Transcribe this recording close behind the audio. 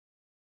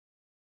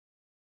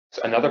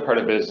So another part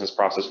of business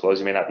process flows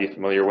you may not be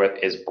familiar with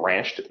is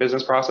branched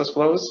business process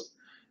flows.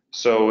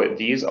 So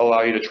these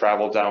allow you to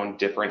travel down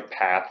different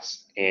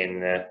paths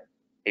in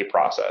a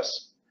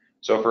process.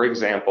 So for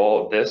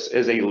example, this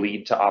is a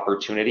lead to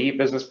opportunity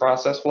business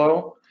process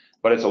flow,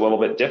 but it's a little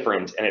bit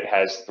different and it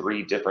has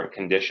 3 different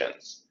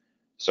conditions.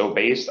 So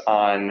based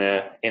on,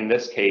 in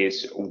this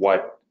case,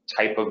 what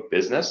type of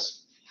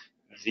business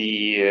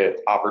the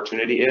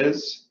opportunity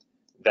is,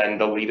 then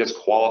the lead is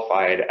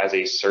qualified as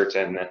a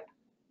certain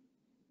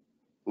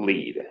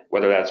lead,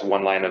 whether that's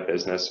one line of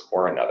business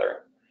or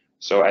another.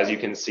 So as you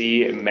can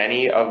see,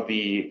 many of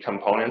the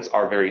components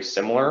are very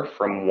similar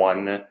from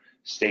one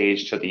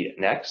stage to the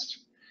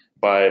next,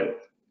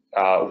 but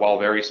while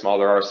very small,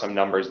 there are some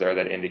numbers there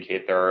that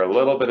indicate there are a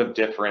little bit of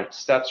different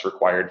steps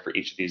required for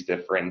each of these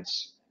different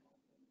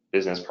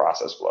business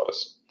process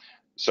flows.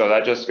 So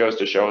that just goes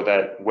to show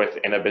that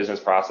within a business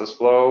process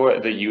flow,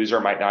 the user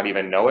might not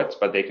even know it,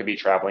 but they could be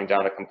traveling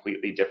down a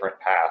completely different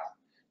path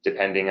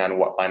depending on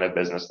what line of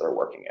business they're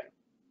working in.